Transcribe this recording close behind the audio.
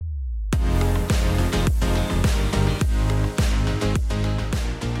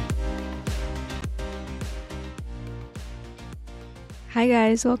Hi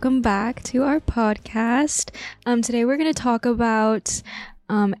guys, welcome back to our podcast. Today we're going to talk about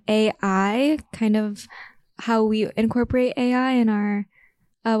AI, kind of how we incorporate AI in our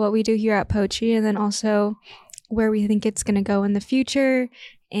what we do here at Pochi, and then also where we think it's going to go in the future,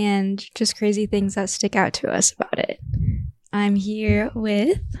 and just crazy things that stick out to us about it. I'm here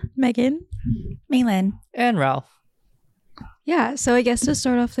with Megan, Malin, and Ralph. Yeah, so I guess to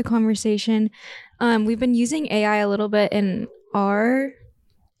start off the conversation, we've been using AI a little bit in our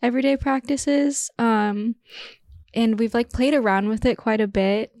everyday practices, and we've played around with it quite a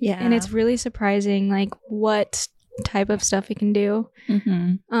bit. Yeah. And it's really surprising what type of stuff it can do.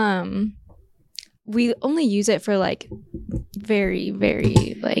 Mm-hmm. We only use it for very,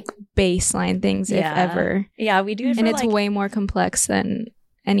 very baseline things, if ever. Yeah, we do it and for it's way more complex than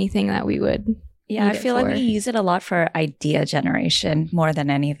anything that we would. Yeah, I feel like we use it a lot for idea generation more than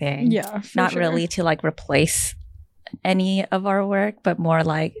anything. Yeah, not really to replace any of our work, but more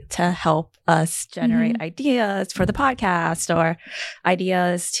to help us generate ideas for the podcast, or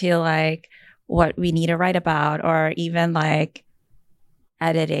ideas to what we need to write about, or even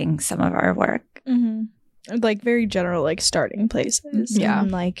editing some of our work. Very general starting places. Yeah.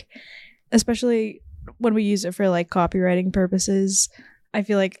 And especially when we use it for copywriting purposes, I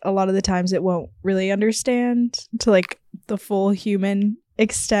feel like a lot of the times it won't really understand to the full human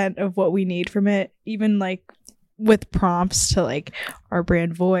extent of what we need from it, even with prompts to our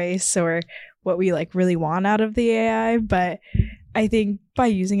brand voice or what we really want out of the AI. But I think by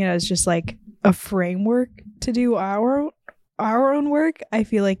using it as just a framework to do our own work, I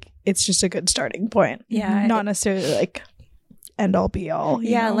feel like it's just a good starting point. Yeah, not necessarily end all be all.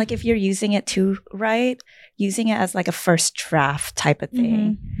 Yeah, know? if you're using it to write, using it as a first draft type of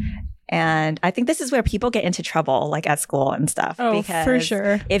thing. And I think this is where people get into trouble, at school and stuff. Oh, because for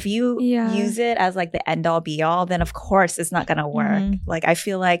sure. If you use it as the end all be all, then of course it's not going to work. I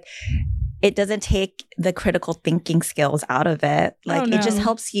feel like it doesn't take the critical thinking skills out of it. It just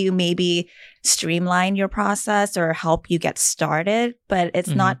helps you maybe streamline your process or help you get started, but it's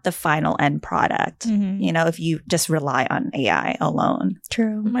not the final end product, if you just rely on AI alone.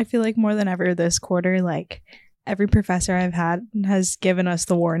 True. I feel like more than ever this quarter, every professor I've had has given us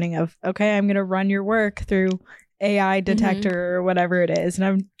the warning of, okay, I'm going to run your work through AI detector or whatever it is.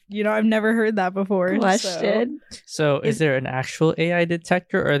 And I've never heard that before. So is there an actual AI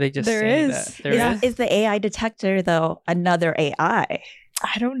detector, or are they just saying that? There is? Is the AI detector, though, another AI?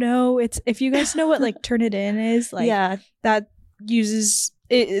 I don't know. It's if you guys know what Turnitin is, that uses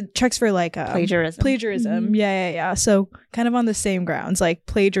it checks for plagiarism. Plagiarism. Yeah. So kind of on the same grounds,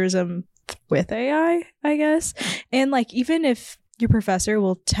 plagiarism with AI, I guess. And even if your professor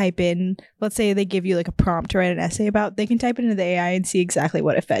will type in, let's say they give you a prompt to write an essay about, they can type it into the AI and see exactly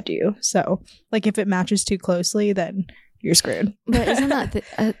what it fed you. So if it matches too closely, then you're screwed. But isn't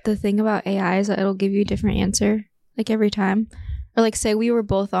that the thing about AI is that it'll give you a different answer every time? Or say we were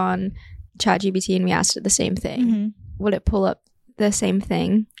both on ChatGPT and we asked it the same thing. Would it pull up the same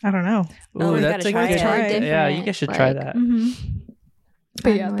thing? I don't know. Ooh, that's a good try. Yeah, you guys should try that.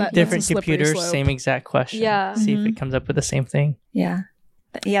 But yeah, that's different a slippery computers, slope. same exact question. Yeah. See if it comes up with the same thing. Yeah.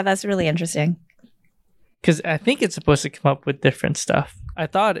 Yeah, that's really interesting. Because I think it's supposed to come up with different stuff. I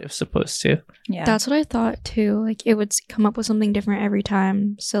thought it was supposed to. Yeah. That's what I thought too. It would come up with something different every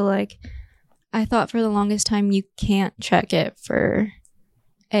time. So I thought for the longest time you can't check it for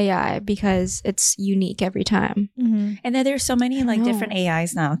AI because it's unique every time. And then there's so many different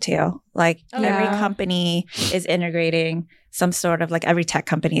AIs now too. Every company is integrating some sort of every tech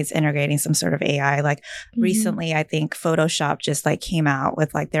company is integrating some sort of AI. Recently, I think Photoshop just came out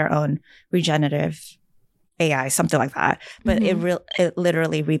with their own regenerative AI, something like that. But it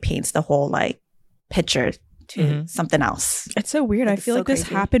literally repaints the whole picture to something else. It's so weird. I feel so like this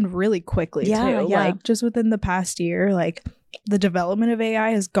crazy. happened really quickly too. Yeah. Just within the past year, the development of AI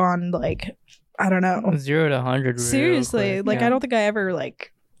has gone I don't know, 0 to 100. Seriously, real quick. I don't think I ever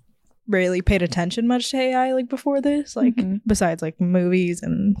really paid attention much to AI before this, besides movies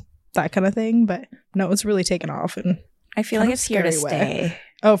and that kind of thing. But no, it's really taken off, and I feel it's here to stay.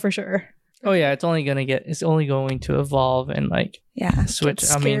 Oh, for sure. Oh yeah, it's only going to evolve and switch.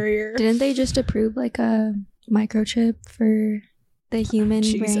 It's scarier. Didn't they just approve a microchip for the human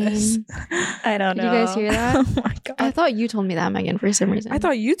Jesus. brain? I don't know. Did you guys hear that? Oh my god! I thought you told me that, Megan, for some reason. I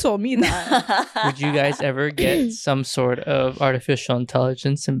thought you told me that. Would you guys ever get some sort of artificial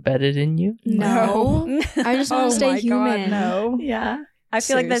intelligence embedded in you? No. I just want to stay my human. God, no. Yeah. I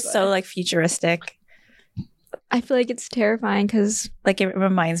feel like that's so futuristic. I feel like it's terrifying because Like it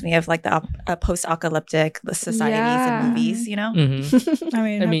reminds me of like the post-apocalyptic societies Yeah. and movies, you know? Mhm. I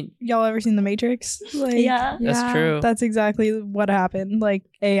mean, I have mean- y'all ever seen The Matrix? Like, That's true. That's exactly what happened. Like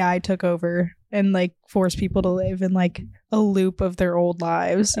AI took over and like forced people to live in like a loop of their old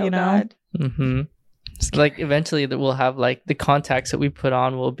lives, you Oh, know? God. Mm-hmm. Like eventually that we'll have like the contacts that we put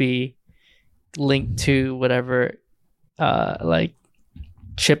on will be linked to whatever like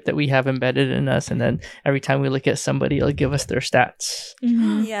chip that we have embedded in us, and then every time we look at somebody it'll give us their stats.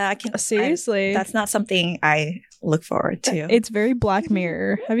 Mhm. Yeah, I can Seriously. that's not something I look forward to. It's very Black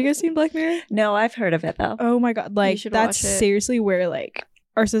Mirror. Have you guys seen Black Mirror? No, I've heard of it though. Oh my god, like should that's watch it. seriously where like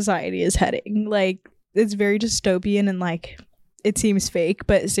our society is heading. Like it's very dystopian and like it seems fake,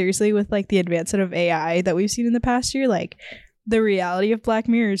 but seriously with like the advancement of AI that we've seen in the past year, like the reality of Black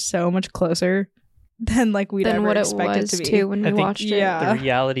Mirror is so much closer than like we'd than ever what it expect was it to be. too when I we think- watched it. Yeah. The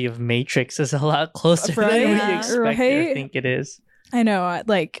reality of Matrix is a lot closer Right? than we Yeah. expect or Right? think it is. I know,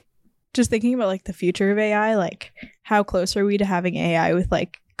 like just thinking about like the future of AI, like how close are we to having AI with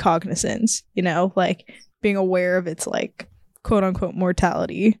like cognizance, you know, like being aware of its like quote unquote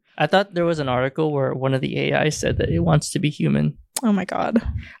mortality. I thought there was an article where one of the AI said that it wants to be human, Oh my god.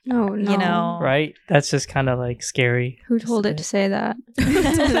 Oh no. You know, right? That's just kind of like scary. Who told it to say that?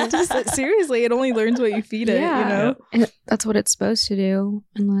 Seriously, it only learns what you feed it, you know? And that's what it's supposed to do,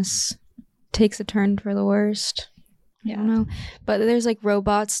 unless it takes a turn for the worst. I don't know. But there's like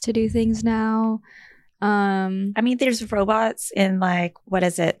robots to do things now. I mean, there's robots in like what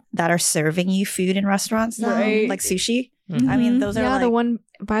is it that are serving you food in restaurants now, Right. like sushi. Mhm. I mean, those are yeah, like the one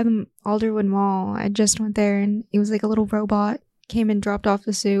by the Alderwood Mall. I just went there and it was like a little robot came and dropped off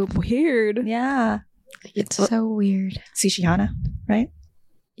the soup. Weird. yeah, It's so weird. Sushihana, right?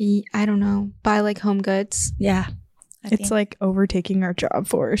 I don't know. Buy like home goods. Yeah, It's like overtaking our job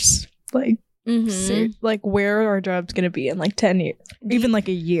force. Like, like where are our jobs going to be in like 10 years? Even like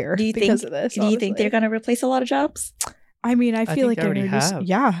a year do you because think? of this. Do you think honestly. they're going to replace a lot of jobs? I mean, I think feel like they already they're just have.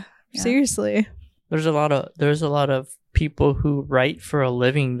 yeah, Yeah. seriously. There's a lot of people who write for a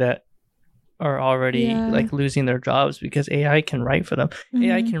living that are already Yeah. like losing their jobs because AI can write for them.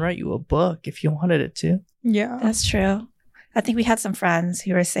 AI Mhm. can write you a book if you wanted it to. Yeah. That's true. I think we had some friends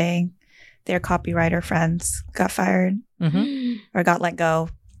who were saying their copywriter friends got fired Mm-hmm. or got let go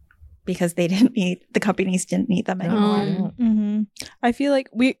because they didn't need the companies didn't need them anymore. Mm-hmm. I feel like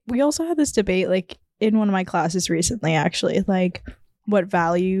we also had this debate like in one of my classes recently, actually, like what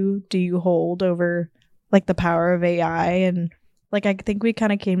value do you hold over like the power of AI? And like I think we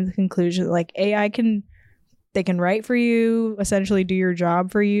kind of came to the conclusion that, like AI can write for you, essentially do your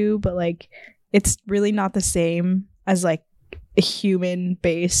job for you, but like it's really not the same as like a human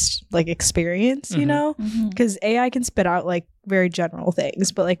based like experience, you Mhm. know? Mhm. Because AI can spit out like very general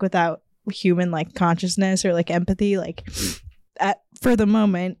things, but like without human like consciousness or like empathy, like for the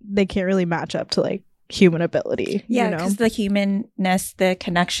moment they can't really match up to like human ability. Yeah, you know? because the humanness, the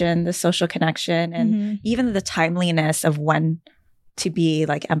connection, the social connection, and Mhm. even the timeliness of when to be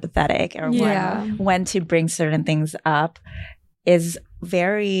like empathetic or Yeah. when to bring certain things up is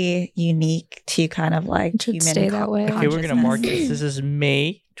very unique to kind of like It should human stay that way. Okay, we're gonna mark consciousness. this. This is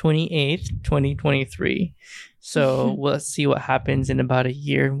May 28th, 2023. So let's see what happens in about a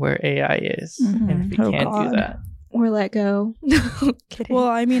year where AI is, and if we Oh, can't God. do that. Or let go. Kidding. Well,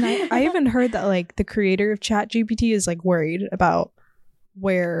 I mean, I even heard that like the creator of ChatGPT is like worried about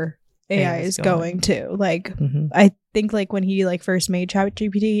where AI is going to. Like, Mhm. I think like when he like first made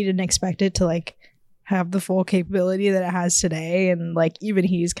ChatGPT, he didn't expect it to like have the full capability that it has today, and like even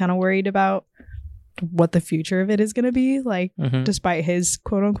he's kind of worried about what the future of it is going to be. Like, Mhm. despite his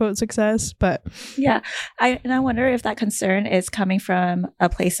quote unquote success, but Yeah. I wonder if that concern is coming from a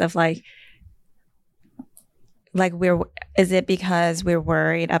place of like is it because we're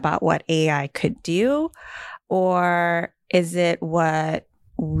worried about what AI could do, or is it what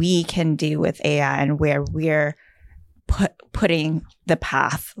we can do with AI and where we're putting the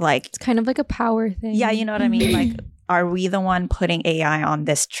path? Like, it's kind of like a power thing. yeah, you know what I mean? Like, are we the one putting AI on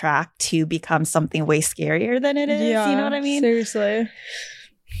this track to become something way scarier than it is? You know what I mean? Seriously.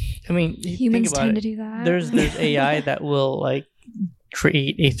 I mean, you Humans think about tend it. to do that. There's AI that will like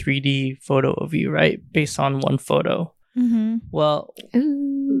create a 3D photo of you, right, based on one photo. Mm-hmm. Well,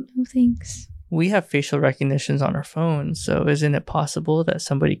 Ooh, no thanks. we have facial recognitions on our phones, so isn't it possible that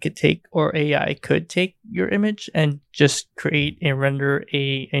somebody could take, or AI could take your image and just create and render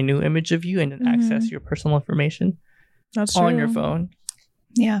a new image of you and then access your personal information That's on true. your phone?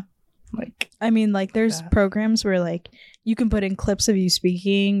 Yeah. Like, I mean, like, there's that. programs where like you can put in clips of you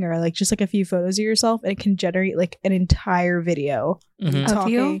speaking or like just like a few photos of yourself, and it can generate like an entire video mhm. Of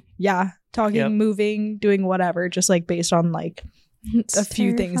you? Yeah, talking, Yep. moving, doing whatever, just like based on like It's a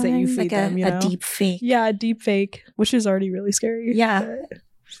few things that you terrifying. feed Like them, you know? a deep fake. Yeah, a deep fake, which is already really scary. Yeah. but-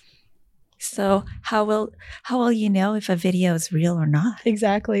 So how will you know if a video is real or not?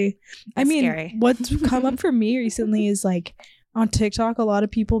 Exactly. I That's mean, scary. what's come up for me recently is like on TikTok, a lot of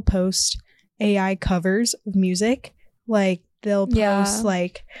people post AI covers of music. Like they'll post Yeah.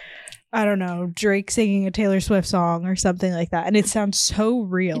 like, I don't know, Drake singing a Taylor Swift song or something like that. And it sounds so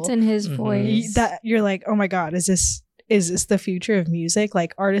real It's in his Mhm. voice. that you're like, oh my God, is this the future of music?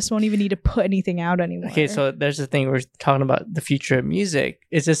 Like artists won't even need to put anything out anymore. Okay, so there's the thing we're talking about the future of music.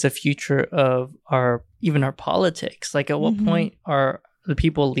 Is this a future of our politics? Like, at what Mhm. point are the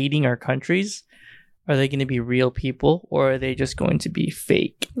people leading our countries? Are they going to be real people, or are they just going to be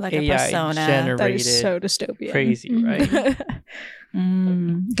fake Like a AI persona. generated? that is so dystopian. crazy, Mhm. right?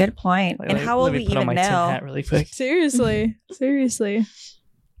 Good point. Like, and how will let we me put on even my tin know? hat really quick. Seriously.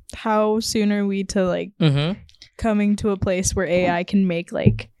 How soon are we to like Mm-hmm. coming to a place where AI can make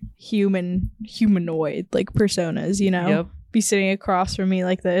like humanoid like personas, you know? Yep. Be sitting across from me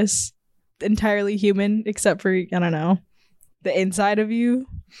like this, entirely human, except for, I don't know, the inside of you.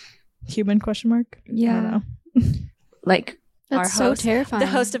 Human question mark? I Yeah. don't know. Like That's our so host, terrifying. the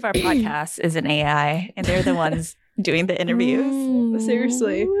host of our podcast is an AI, and they're the ones doing the interviews. Mm.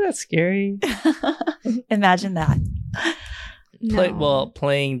 Seriously. Ooh, that's scary. Imagine that. No.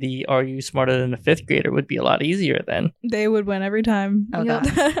 Playing the "Are you smarter than a fifth grader" would be a lot easier then. They would win every time. Oh, Yep.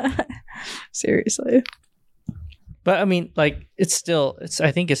 God. Seriously. But I mean, like, I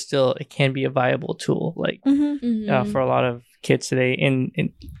think it can be a viable tool. Like, Mhm. for a lot of kids today. And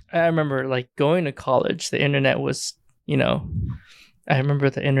I remember like going to college, the internet was, I remember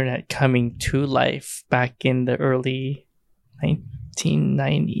the internet coming to life back in the early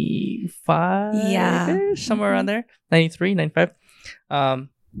 1995, Yeah. somewhere around there, 93, 95.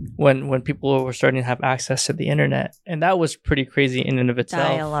 When people were starting to have access to the internet, and that was pretty crazy in and of itself.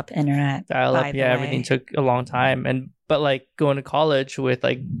 Dial-up internet. Dial by up, the yeah, way. everything took a long time. But like going to college with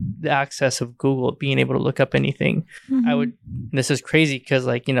like the access of Google, being able to look up anything, I would. This is crazy because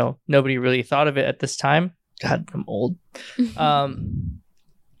like nobody really thought of it at this time. God, I'm old. I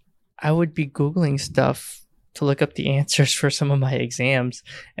would be Googling stuff to look up the answers for some of my exams,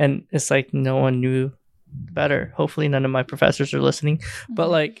 and it's like no one knew better. Hopefully none of my professors are listening, but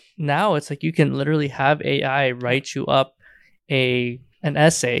like now it's like you can literally have AI write you up an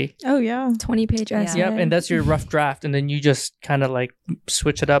essay. Oh yeah. 20-page essay. Yep, and that's your rough draft, and then you just kind of like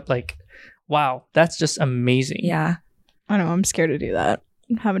switch it up. Like, wow, that's just amazing. Yeah. I know, I'm scared to do that.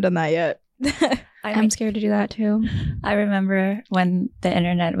 Haven't done that yet. I'm scared to do that too. I remember when the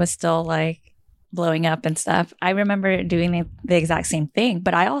internet was still like blowing up and stuff. I remember doing the exact same thing,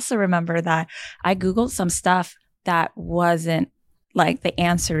 but I also remember that I Googled some stuff that wasn't like the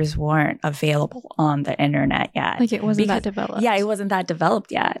answers weren't available on the internet yet. Like it wasn't that Because- developed. Yeah, it wasn't that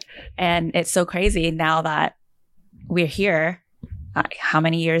developed yet. And it's so crazy now that we're here, how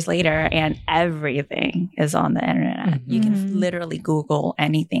many years later, and everything is on the internet. You can Mhm. literally Google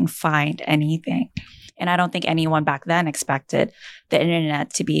anything, find anything. And I don't think anyone back then expected the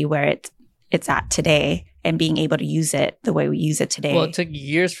internet to be where it's at today and being able to use it the way we use it today. Well, it took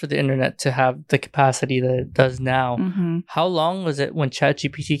years for the internet to have the capacity that it does now. Mhm. How long was it when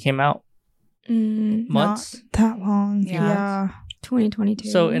ChatGPT came out? Months? That long. Yeah. Yeah. 2022.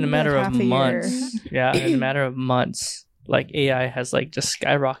 So in a matter half of a year. months, yeah, in a matter of months, like AI has like just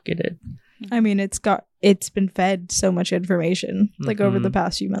skyrocketed. I mean, it's been fed so much information like over the Mhm.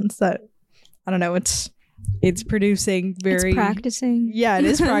 past few months that I don't know, it's producing very it's practicing. Yeah, it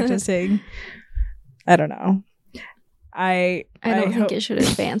is practicing. I don't know. I don't think hope- it should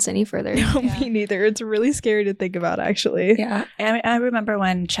advance any further. No, Yeah. me neither. It's really scary to think about actually. Yeah. I remember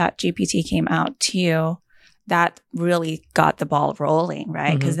when ChatGPT came out too, that really got the ball rolling,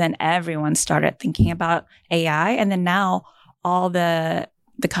 right? Because then everyone started thinking about AI. And then now all the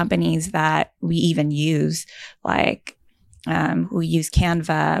companies that we even use, like we use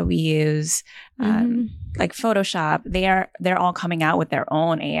Canva, we use Mhm. like Photoshop, they're all coming out with their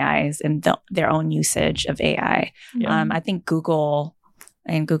own AIs and their own usage of AI. Yeah. I think Google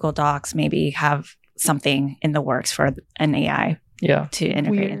and Google Docs maybe have something in the works for an AI Yeah. to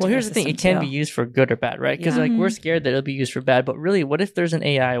integrate Weird. into Well, here's their the thing: it system can too. be used for good or bad, right? Because Yeah. like we're Mhm. scared that it'll be used for bad, but really, what if there's an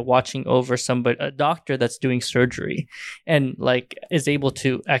AI watching over a doctor that's doing surgery, and like is able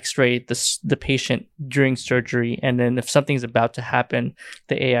to X-ray the patient during surgery, and then if something's about to happen,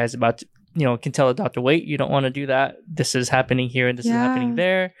 the AI is about to, can tell the doctor, wait, you don't want to do that. This is happening here, and this is happening Yeah.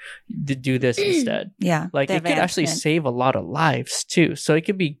 there. Do this instead. Yeah. Like the it could actually advancement. save a lot of lives too. So it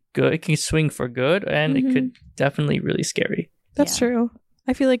could be good. It can swing for good, and it could definitely really scary. That's Yeah. true.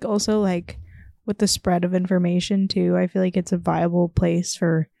 I feel like also like with the spread of information too, I feel like it's a viable place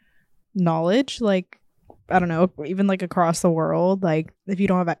for knowledge. Like, I don't know, even like across the world, like if you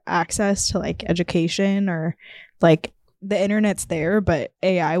don't have access to like education or like the internet's there, but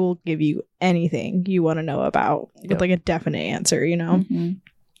AI will give you anything you want to know about with like a definite answer, you know?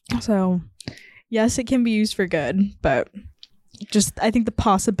 So yes, it can be used for good, but just I think the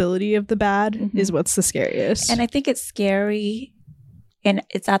possibility of the bad is what's the scariest. And I think it's scary and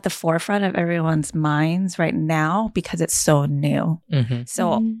it's at the forefront of everyone's minds right now because it's so new.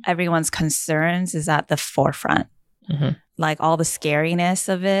 So everyone's concerns is at the forefront. Like all the scariness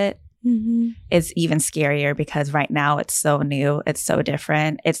of it is even scarier because right now it's so new, it's so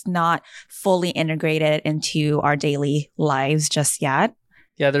different. It's not fully integrated into our daily lives just yet.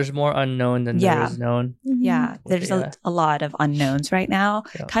 Yeah, there's more unknown than there is known. Yeah, there's a lot of unknowns right now.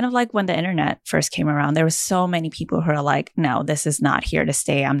 Kind of like when the internet first came around, there were so many people who are like, no, this is not here to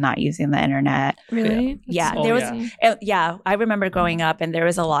stay. I'm not using the internet. Really? Yeah, there was. Yeah, I remember growing up and there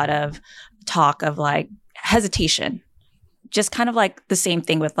was a lot of talk of like hesitation. Just kind of like the same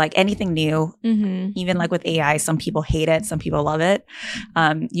thing with like anything new, even like with AI, some people hate it, some people love it.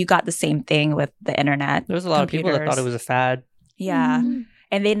 You got the same thing with the internet. There was a lot of people that thought it was a fad. Yeah.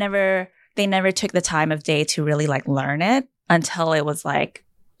 And they never took the time of day to really like learn it until it was like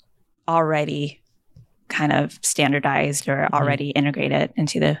already kind of standardized or already integrated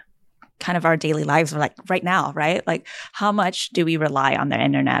into the kind of our daily lives, like right now, right? Like how much do we rely on the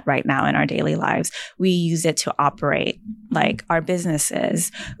internet right now in our daily lives? We use it to operate like our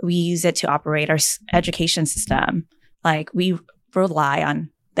businesses. We use it to operate our education system. Like we rely on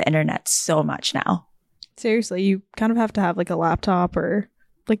the internet so much now. Seriously, you kind of have to have like a laptop or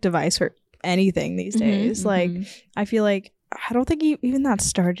like device for anything these days. Like I feel like I don't think even that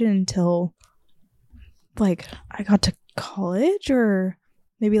started until like I got to college or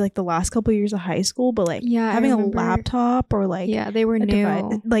maybe like the last couple of years of high school, but like having a laptop or like they were new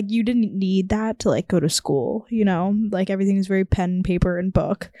device, like you didn't need that to like go to school, you know, like everything is very pen, paper and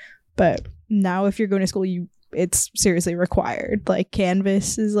book. But now if you're going to school, it's seriously required. Like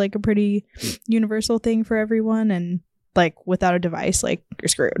Canvas is like a pretty universal thing for everyone, and like without a device, like you're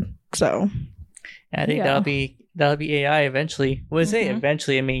screwed. So I think that'll be AI eventually. What is it?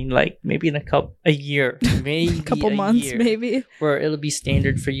 Eventually, I mean, like maybe in a year, maybe a couple months, maybe, where it'll be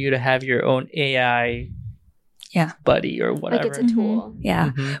standard for you to have your own AI buddy or whatever. Like it's a tool.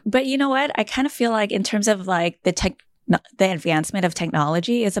 But you know what? I kind of feel like in terms of like the advancement of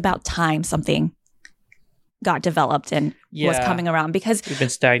technology, it's about time something got developed and was coming around, because we've been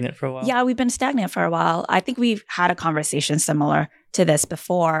stagnant for a while. Yeah, we've been stagnant for a while. I think we've had a conversation similar to this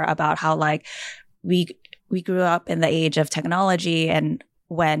before about how like we grew up in the age of technology, and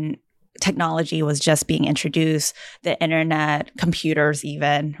when technology was just being introduced, the internet, computers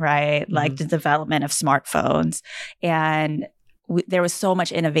even, right? Like the development of smartphones. And there was so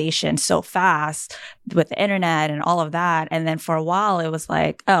much innovation so fast with the internet and all of that. And then for a while, it was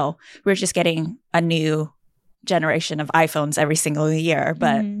like, oh, we're just getting a new generation of iPhones every single year.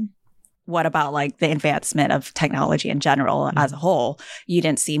 But what about like the advancement of technology in general as a whole? You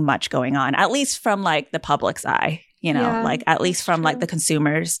didn't see much going on, at least from like the public's eye, you know, like at least from like the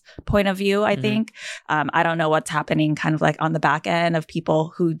consumer's point of view, I think. I don't know what's happening kind of like on the back end of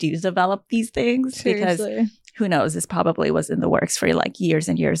people who do develop these things, because who knows, this probably was in the works for like years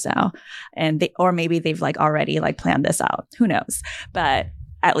and years now. And or maybe they've like already like planned this out. Who knows? But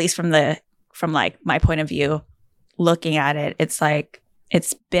at least from like my point of view, looking at it, it's like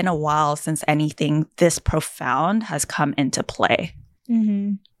it's been a while since anything this profound has come into play. I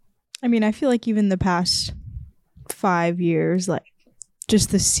mean, I feel like even the past 5 years, like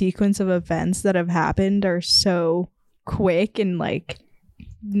just the sequence of events that have happened are so quick and like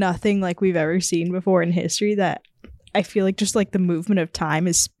nothing like we've ever seen before in history, that I feel like just like the movement of time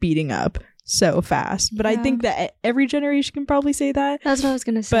is speeding up so fast. But I think that every generation can probably say that. That's what I was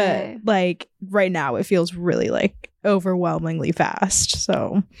gonna say. But like right now it feels really like overwhelmingly fast.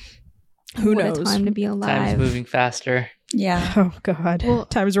 So who knows? What a time to be alive. Time's moving faster. Yeah. Oh god. Well,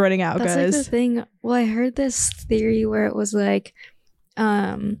 time's running out, that's guys. Like the thing. Well, I heard this theory where it was like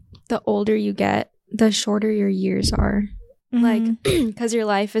the older you get, the shorter your years are. Like, because your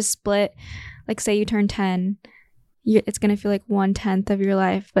life is split. Like, say you turn 10, it's going to feel like 1/10 of your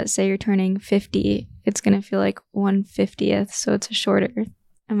life. But say you're turning 50, it's going to feel like 1/50th. So it's a shorter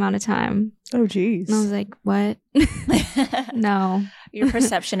amount of time. Oh, geez. And I was like, what? No. Your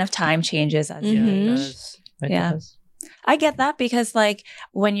perception of time changes as It does. It does. I get that because like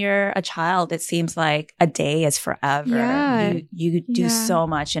when you're a child, it seems like a day is forever. Yeah. You do Yeah. so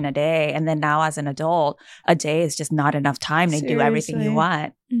much in a day. And then now as an adult, a day is just not enough time to do everything you Seriously.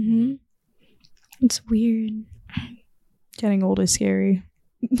 want. Mm-hmm. It's weird. Getting old is scary.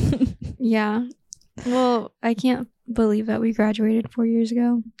 Yeah. Well, I can't believe that we graduated 4 years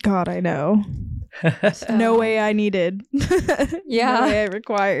ago. God, I know. So- No way I needed. Yeah. No way I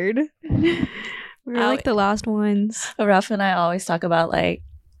required. We were like the last ones. Ralph and I always talk about like,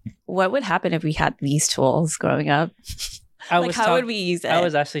 what would happen if we had these tools growing up? Like, how would we use it? I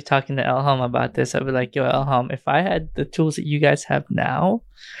was actually talking to Elham about this. I'd be like, yo, Elham, if I had the tools that you guys have now,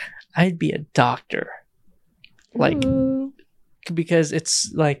 I'd be a doctor. Like, Ooh. because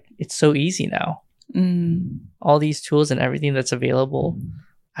it's like, it's so easy now. Mm, All these tools and everything that's available,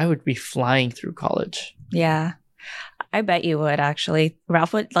 I would be flying through college. yeah. I bet you would actually.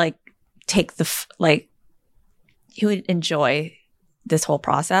 Ralph would like take he would enjoy this whole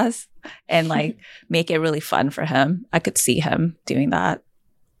process and like make it really fun for him. I could see him doing that.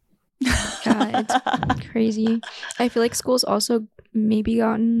 Yeah, it's crazy. I feel like school's also maybe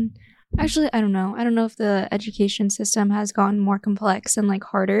gotten. Actually, I don't know. I don't know if the education system has gotten more complex and like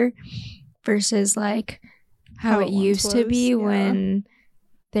harder versus like how it it once used to was, be yeah. when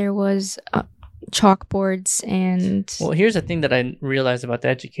there was chalkboards and. Well, here's the thing that I realized about the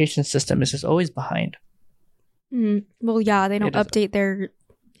education system is it's always behind. Well, yeah, they don't It is- update their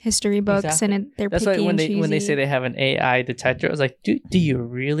history books Exactly. and they're That's picky why when and they say choosy. they have an AI detector, I was like, do you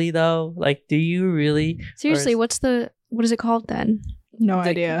really though? Like, do you really? Seriously, Or what is it called then? No Like,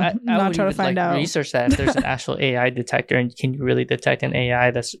 idea. I Not would trying to even, find like, out. research that if there's an actual AI detector and can you really detect an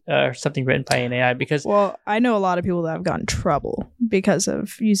AI that's or something written by an AI? Because Well, I know a lot of people that have gotten in trouble because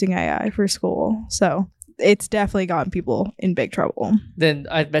of using AI for school. So it's definitely gotten people in big trouble. then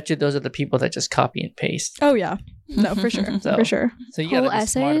I bet you those are the people that just copy and paste. Oh yeah. No, for sure. So- For sure. So you gotta Whole be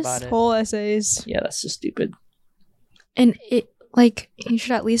smart essays? about it. Whole essays. Yeah, that's just stupid. And it like you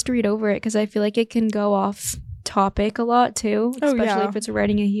should at least read over it because I feel like it can go off topic a lot too, Oh, especially yeah. if it's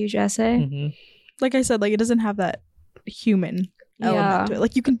writing a huge essay. hmm Like I said, like it doesn't have that human Yeah, element to it.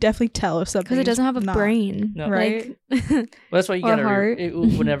 Like you can definitely tell if something because it doesn't have a not. brain, No. Right? Like, Well, that's why you Or gotta heart.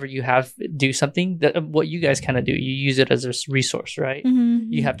 whenever you have do something that what you guys kind of do, you use it as a resource, right? Mhm.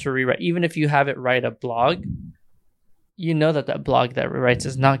 You have to rewrite, even if you have it write a blog. You know that blog that it writes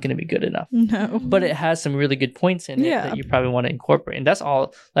is not going to be good enough, No. but it has some really good points in it Yeah. that you probably want to incorporate, and that's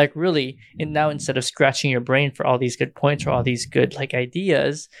all. Like really, and now instead of scratching your brain for all these good points or all these good like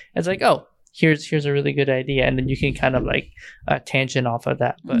ideas, it's like, oh, here's a really good idea, and then you can kind of like tangent off of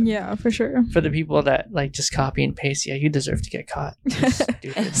that. But Yeah, for sure. for the people that like just copy and paste, yeah, you deserve to get caught. You're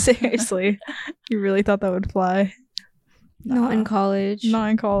stupid. Seriously. You really thought that would fly? not in Nah. college. Not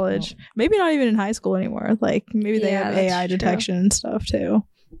in college. Maybe not even in high school anymore. Like maybe they Yeah, have that's AI true. detection and stuff too.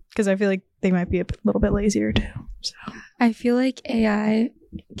 Because I feel like they might be a little bit lazier too. So. I feel like AI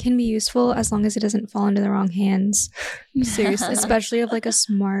can be useful as long as it doesn't fall into the wrong hands, Seriously. especially of like a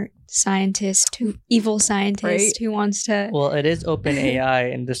smart scientist, evil scientist Right. who wants to. Well, it is open AI,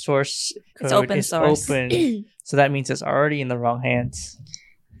 and the source code It's open is source. open, so that means it's already in the wrong hands.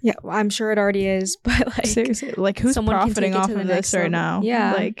 Yeah, well, I'm sure it already is, but like Seriously. Like who's someone can profiting take it off to the of next this right level. now?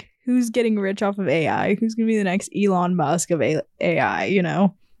 Yeah. Like who's getting rich off of AI? Who's gonna be the next Elon Musk of AI, you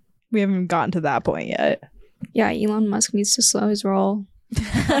know? We haven't even gotten to that point yet. yeah, Elon Musk needs to slow his roll.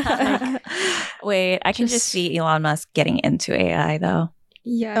 Wait, I can just Just- see Elon Musk getting into AI though.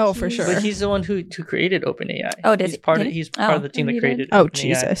 Yeah. Oh, for sure. But he's the one who created OpenAI. Oh, did he's he- part did of he? he's part of Oh. the team Oh, that he did? created. Oh OpenAI.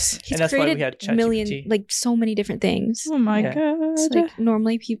 Jesus. He's And that's why we created had ChatGPT. million, like so many different things. Oh my Yeah. god. It's like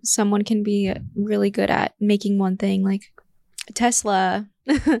normally someone can be really good at making one thing, like Tesla.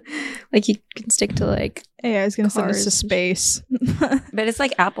 Like you can stick to like AI is gonna send us to Cars. space. But it's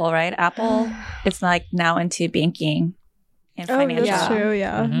like Apple, right? Apple, it's like now into banking and Oh, financial that's Yeah. true,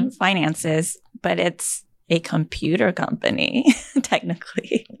 yeah. Mhm. finances, but it's a computer company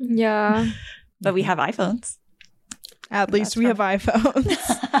technically. yeah. But we have iPhones. At least we have iPhones.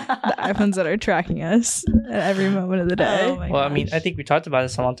 The iPhones that are tracking us at every moment of the day. Oh my Well, I mean, gosh. I think we talked about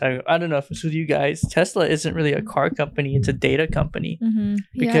this a long time ago. I don't know if it's with you guys. Tesla isn't really a car company; it's a data company. Mm-hmm.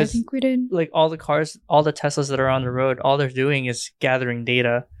 Yeah, I Because- think we did. Like all the cars, all the Teslas that are on the road, all they're doing is gathering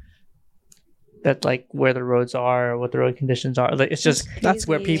data. That like where the roads are, what the road conditions are. Like it's just That's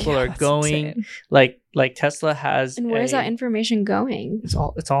where crazy. people are That's going. insane. Like Tesla has. And where's that information going? It's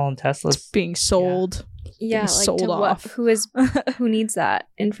all in Tesla's. Being sold. Yeah, like sold to off. what? Who needs that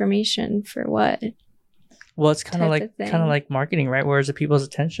information for what? Well, it's kind type of of thing. like marketing, right? Where's the people's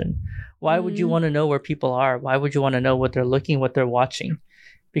attention? Why would you Mm. want to know where people are? Why would you want to know what they're looking, what they're watching?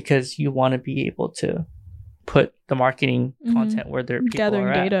 Because you want to be able to put the marketing Mhm. content where their people Gathering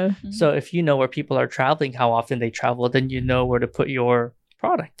are at. data. So if you know where people are traveling, how often they travel, then you know where to put your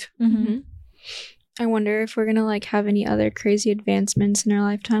product. Mm-hmm. I wonder if we're gonna like have any other crazy advancements in our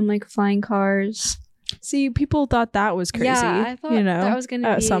lifetime, like flying cars. See, people thought that was crazy. Yeah, I thought you know, that was gonna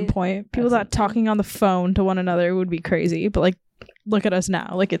at be some point. People thought talking on the phone to one another would be crazy, but like, look at us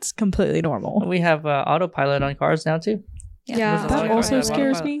now. Like, it's completely normal. We have autopilot on cars now too. Yeah. There's a lot That of also cars that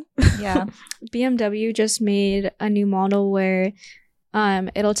have scares autopilot. me. Yeah. BMW just made a new model where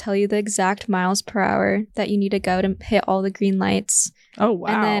it'll tell you the exact miles per hour that you need to go to hit all the green lights. Oh wow!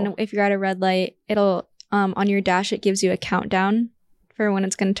 And then if you're at a red light, it'll on your dash it gives you a countdown for when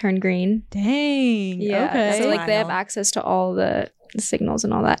it's going to turn green. Dang. Yeah. Okay. So like they have Wild. access to all the signals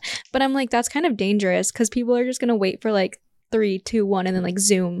and all that. But I'm like, that's kind of dangerous because people are just going to wait for like 3, 2, 1 and then like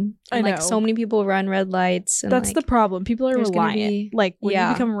zoom. I And like know. so many people run red lights. And That's like, the problem. People are there's gonna reliant. be- Like when yeah.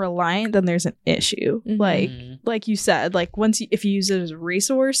 you become reliant, then there's an issue. Mhm. Like you said, like if you use it as a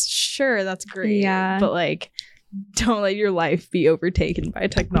resource, sure, that's great. Yeah. But like, don't let your life be overtaken by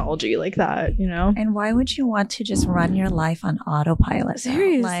technology like that. You know. And why would you want to just run your life on autopilot? though?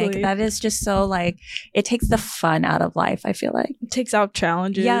 Seriously. Like that is just so like it takes the fun out of life, I feel like. It takes out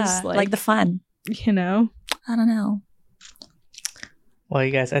challenges. Yeah. Like the fun. you know. I don't know. Well,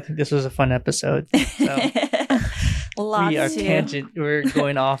 you guys, I think this was a fun episode. So Lots we are to- tangent. We're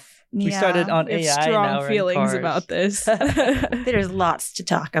going off. We Yeah. started on I have AI. now strong we're in feelings cars. about this. There's lots to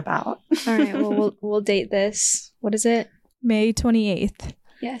talk about. all right, well, we'll date this. What is it? May 28th.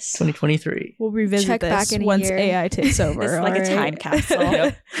 Yes. 2023. We'll revisit Check this back in a once year. AI takes over. It's like a all time right?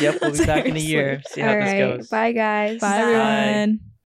 capsule. Yep. We'll be back in a Seriously. year. See how All this right. goes. Bye, guys. Bye, Bye. everyone.